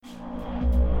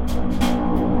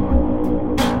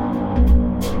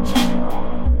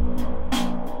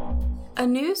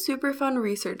new Superfund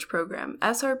Research Program,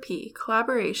 SRP,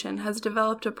 collaboration has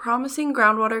developed a promising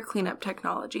groundwater cleanup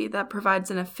technology that provides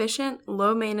an efficient,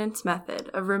 low-maintenance method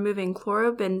of removing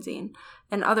chlorobenzene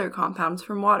and other compounds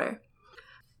from water.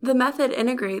 The method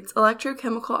integrates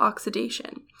electrochemical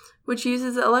oxidation, which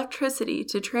uses electricity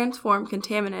to transform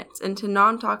contaminants into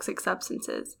non-toxic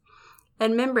substances,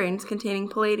 and membranes containing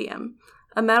palladium,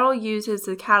 a metal used as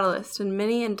a catalyst in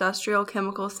many industrial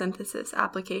chemical synthesis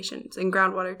applications in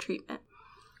groundwater treatment.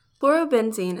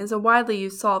 Chlorobenzene is a widely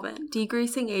used solvent,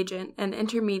 degreasing agent, and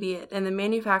intermediate in the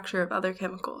manufacture of other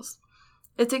chemicals.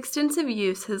 Its extensive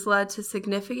use has led to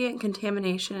significant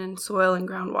contamination in soil and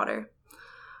groundwater.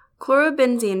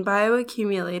 Chlorobenzene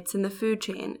bioaccumulates in the food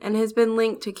chain and has been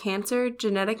linked to cancer,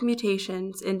 genetic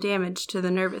mutations, and damage to the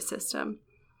nervous system.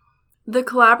 The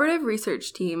collaborative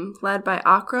research team, led by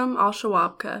Akram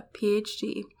Al-Shawabka,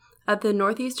 Ph.D., at the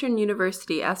Northeastern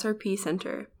University SRP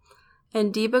Center,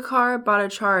 and Dibakar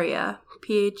Bhattacharya,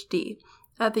 Ph.D.,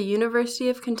 at the University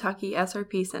of Kentucky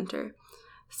SRP Center,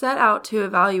 set out to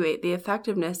evaluate the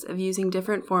effectiveness of using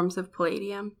different forms of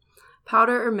palladium,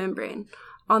 powder or membrane,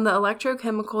 on the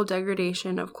electrochemical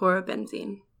degradation of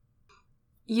chlorobenzene.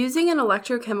 Using an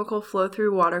electrochemical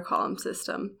flow-through water column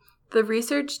system, the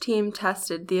research team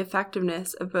tested the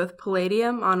effectiveness of both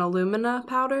palladium on alumina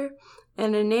powder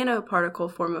and a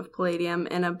nanoparticle form of palladium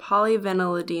in a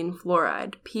polyvinylidene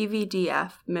fluoride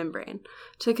 (PVDF) membrane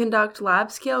to conduct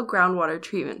lab-scale groundwater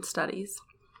treatment studies.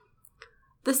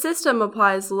 The system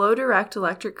applies low direct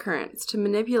electric currents to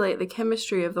manipulate the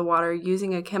chemistry of the water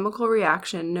using a chemical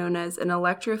reaction known as an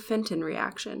electrochemical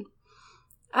reaction.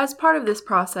 As part of this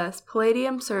process,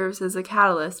 palladium serves as a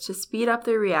catalyst to speed up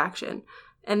the reaction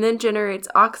and then generates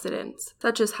oxidants,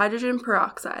 such as hydrogen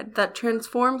peroxide, that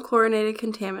transform chlorinated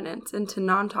contaminants into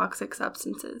non-toxic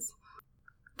substances.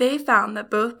 They found that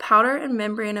both powder and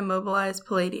membrane immobilized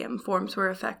palladium forms were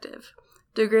effective,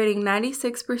 degrading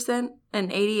 96%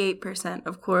 and 88%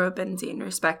 of chlorobenzene,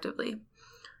 respectively.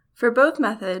 For both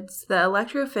methods, the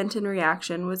electrochemical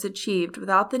reaction was achieved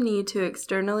without the need to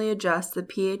externally adjust the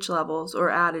pH levels or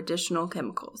add additional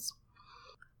chemicals.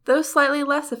 Though slightly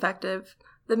less effective,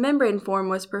 the membrane form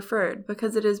was preferred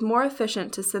because it is more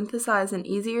efficient to synthesize and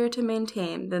easier to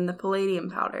maintain than the palladium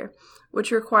powder,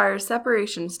 which requires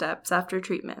separation steps after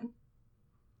treatment.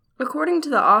 According to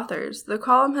the authors, the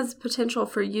column has potential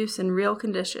for use in real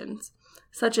conditions,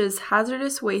 such as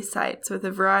hazardous waste sites with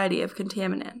a variety of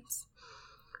contaminants.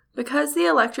 Because the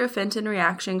electrochemical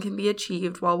reaction can be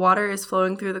achieved while water is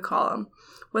flowing through the column,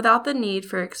 without the need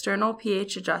for external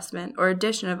pH adjustment or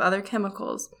addition of other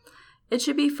chemicals, it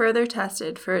should be further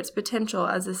tested for its potential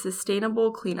as a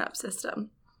sustainable cleanup system.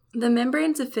 The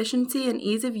membrane's efficiency and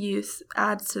ease of use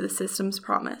adds to the system's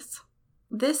promise.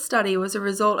 This study was a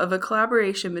result of a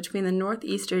collaboration between the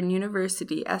Northeastern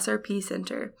University SRP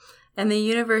Center and the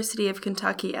University of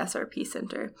Kentucky SRP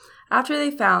Center, after they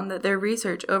found that their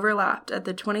research overlapped at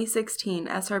the 2016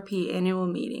 SRP annual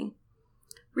meeting.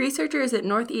 Researchers at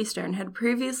Northeastern had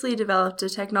previously developed a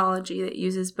technology that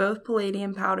uses both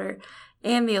palladium powder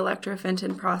and the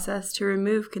electrochemical process to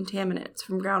remove contaminants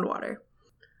from groundwater.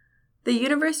 The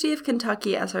University of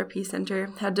Kentucky SRP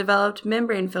Center had developed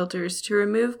membrane filters to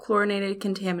remove chlorinated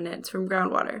contaminants from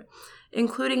groundwater,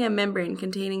 including a membrane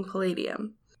containing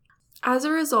palladium. As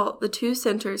a result, the two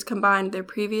centers combined their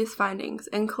previous findings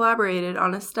and collaborated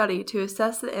on a study to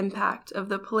assess the impact of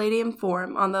the palladium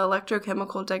form on the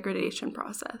electrochemical degradation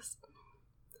process.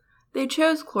 They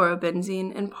chose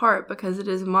chlorobenzene in part because it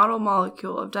is a model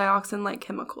molecule of dioxin-like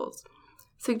chemicals,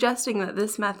 suggesting that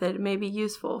this method may be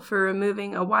useful for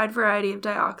removing a wide variety of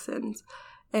dioxins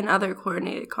and other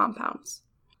chlorinated compounds.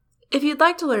 If you'd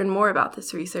like to learn more about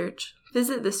this research,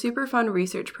 visit the Superfund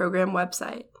Research Program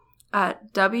website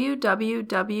at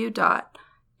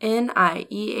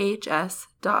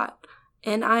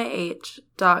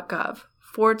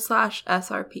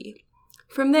www.niehs.nih.gov/SRP.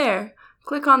 From there,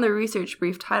 click on the research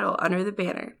brief title under the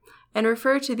banner and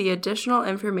refer to the additional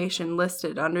information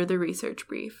listed under the research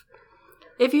brief.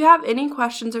 If you have any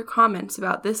questions or comments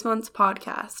about this month's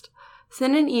podcast,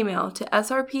 send an email to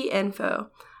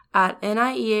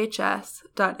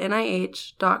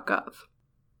srpinfo@niehs.nih.gov.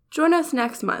 Join us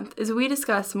next month as we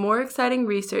discuss more exciting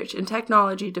research and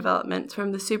technology developments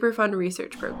from the Superfund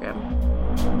Research Program.